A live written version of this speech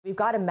We've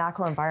got a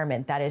macro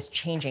environment that is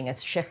changing,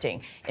 it's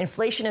shifting.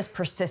 Inflation is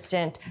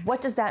persistent. What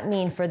does that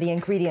mean for the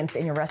ingredients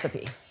in your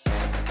recipe?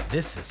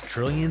 This is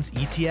Trillions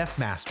ETF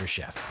Master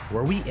Chef,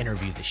 where we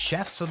interview the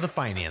chefs of the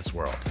finance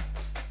world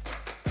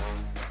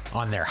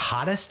on their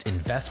hottest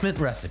investment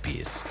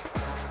recipes.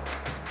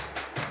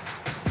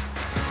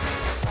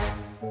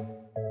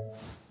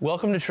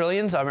 Welcome to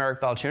Trillions. I'm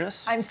Eric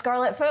Balchunas. I'm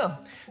Scarlett Fu.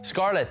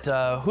 Scarlett,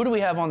 who do we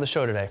have on the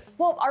show today?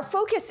 Well, our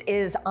focus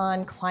is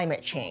on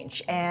climate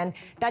change, and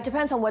that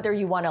depends on whether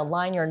you want to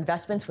align your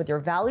investments with your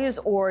values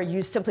or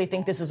you simply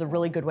think this is a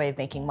really good way of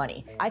making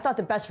money. I thought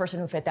the best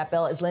person who fit that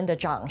bill is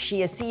Zhang.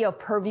 She is CEO of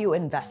Purview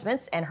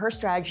Investments, and her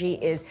strategy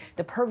is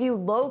the Purview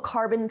Low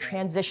Carbon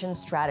Transition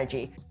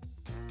Strategy.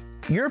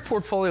 Your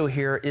portfolio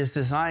here is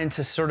designed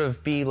to sort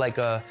of be like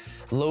a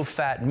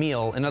low-fat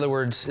meal. In other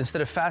words,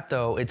 instead of fat,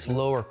 though, it's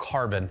lower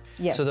carbon.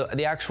 Yes. So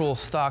the actual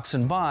stocks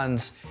and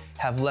bonds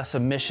have less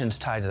emissions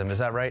tied to them. Is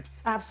that right?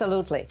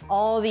 Absolutely.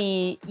 All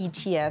the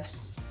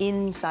ETFs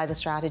inside the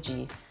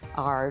strategy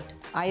are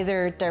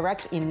either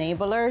direct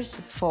enablers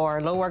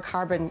for lower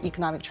carbon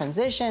economic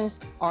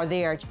transitions, or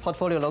they are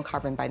portfolio low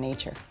carbon by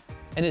nature.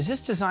 And is this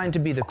designed to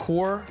be the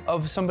core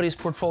of somebody's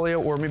portfolio,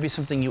 or maybe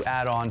something you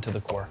add on to the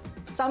core?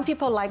 Some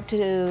people like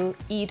to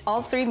eat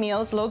all 3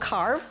 meals low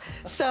carb,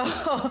 so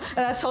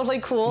that's totally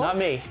cool. Not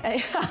me.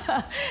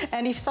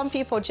 And if some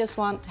people just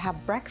want to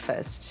have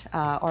breakfast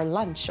or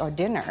lunch or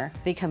dinner,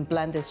 they can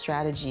blend this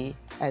strategy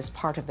as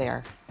part of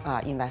their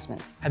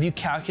investments. Have you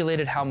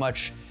calculated how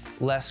much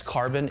less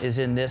carbon is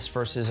in this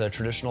versus a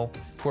traditional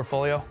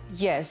portfolio?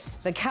 Yes,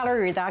 the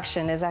calorie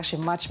reduction is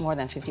actually much more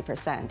than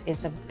 50%.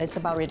 It's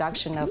about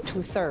reduction of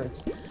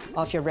 2/3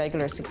 of your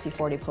regular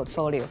 60/40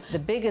 portfolio. The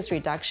biggest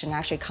reduction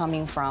actually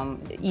coming from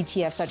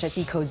ETFs such as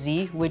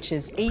EcoZ, which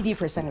is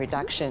 80%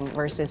 reduction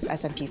versus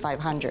S&P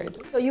 500.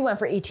 So you went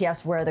for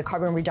ETFs where the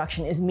carbon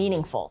reduction is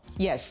meaningful.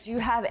 Yes. Do you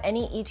have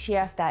any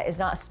ETF that is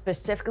not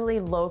specifically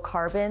low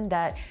carbon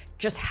that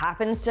just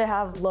happens to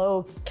have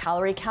low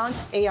calorie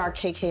count?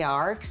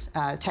 ARKKR,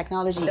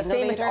 technology the innovator.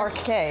 Famous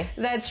ARKK.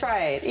 That's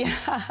right,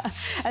 yeah.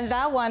 And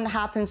that one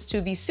happens to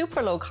be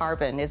super low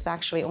carbon. It's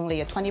actually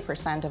only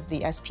 20% of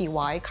the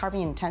SPY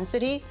carbon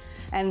intensity.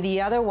 And the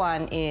other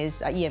one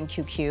is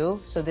EMQQ.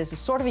 So this is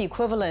sort of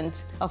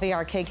equivalent of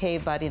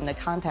ARKK, but in the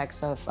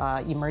context of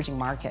emerging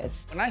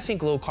markets. When I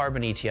think low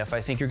carbon ETF,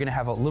 I think you're gonna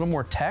have a little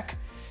more tech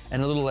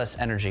and a little less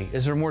energy.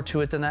 Is there more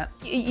to it than that?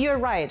 You're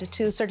right,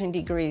 to certain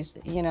degrees.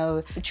 You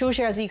know,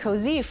 TrueShares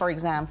EcoZ, for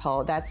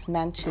example, that's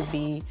meant to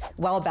be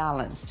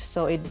well-balanced.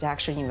 So it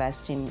actually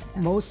invests in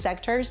most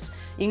sectors,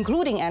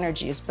 including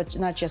energies, but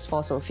not just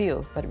fossil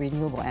fuel, but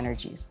renewable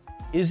energies.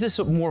 Is this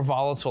more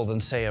volatile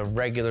than, say, a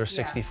regular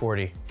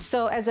 60/40?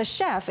 So as a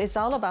chef, it's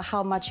all about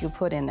how much you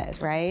put in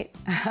it, right?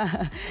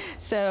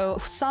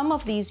 So some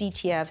of these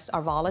ETFs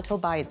are volatile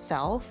by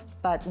itself,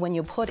 but when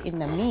you put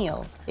in a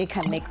meal, it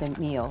can make the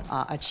meal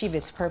achieve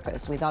its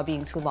purpose without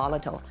being too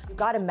volatile. You've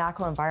got a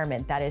macro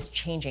environment that is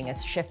changing,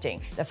 it's shifting.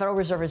 The Federal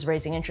Reserve is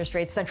raising interest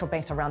rates, central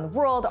banks around the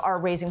world are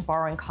raising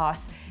borrowing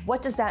costs.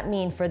 What does that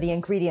mean for the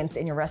ingredients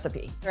in your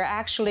recipe? There are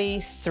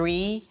actually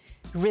 3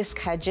 risk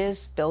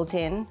hedges built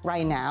in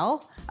right now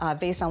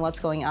based on what's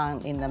going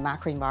on in the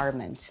macro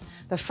environment.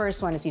 The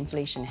first one is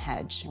inflation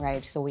hedge,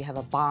 right? So we have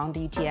a bond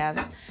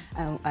ETFs,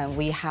 and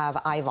we have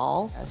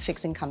IVOL,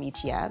 fixed income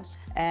ETFs,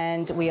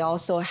 and we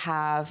also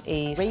have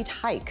a rate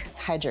hike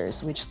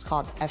hedgers, which is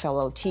called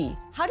FLOT.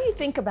 How do you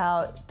think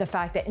about the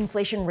fact that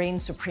inflation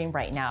reigns supreme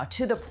right now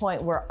to the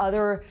point where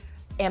other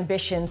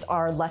ambitions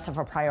are less of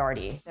a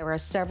priority? There are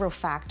several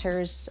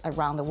factors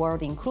around the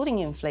world, including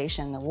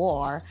inflation and the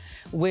war,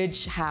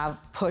 which have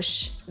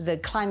pushed the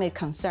climate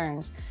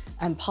concerns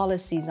and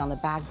policies on the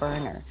back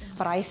burner.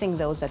 But I think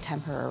those are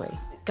temporary.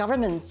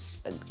 Governments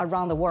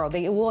around the world,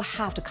 they will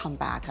have to come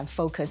back and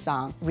focus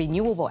on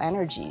renewable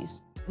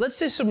energies. Let's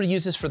say somebody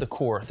uses this for the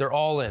core, they're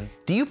all in.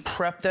 Do you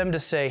prep them to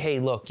say, hey,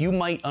 look, you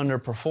might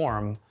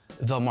underperform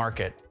the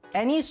market?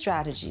 Any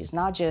strategies,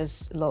 not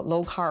just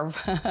low carb,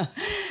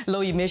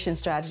 low emission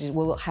strategies,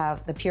 will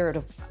have the period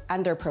of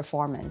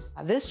underperformance.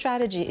 This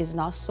strategy is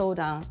not sold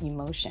on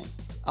emotion.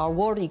 Our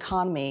world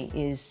economy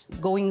is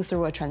going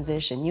through a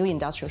transition, new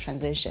industrial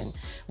transition,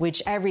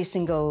 which every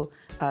single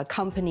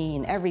company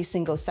in every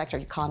single sector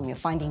economy are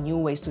finding new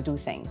ways to do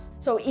things.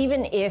 So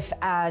even if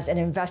as an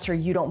investor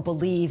you don't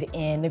believe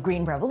in the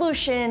green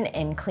revolution,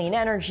 in clean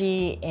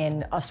energy,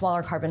 in a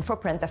smaller carbon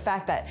footprint, the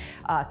fact that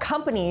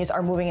companies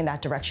are moving in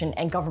that direction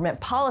and government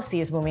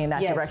policy is moving in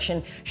that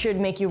direction should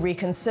make you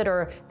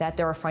reconsider that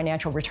there are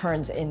financial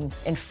returns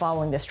in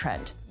following this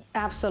trend.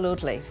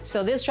 Absolutely.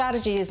 So this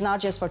strategy is not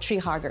just for tree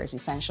huggers,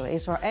 essentially.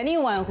 It's for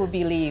anyone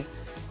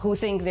who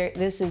think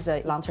this is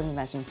a long-term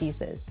investment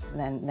thesis.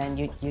 Then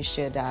you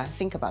should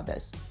think about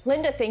this.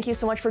 Linda, thank you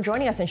so much for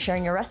joining us and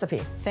sharing your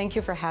recipe. Thank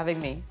you for having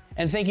me.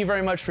 And thank you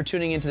very much for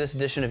tuning into this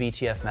edition of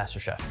ETF Master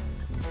Chef.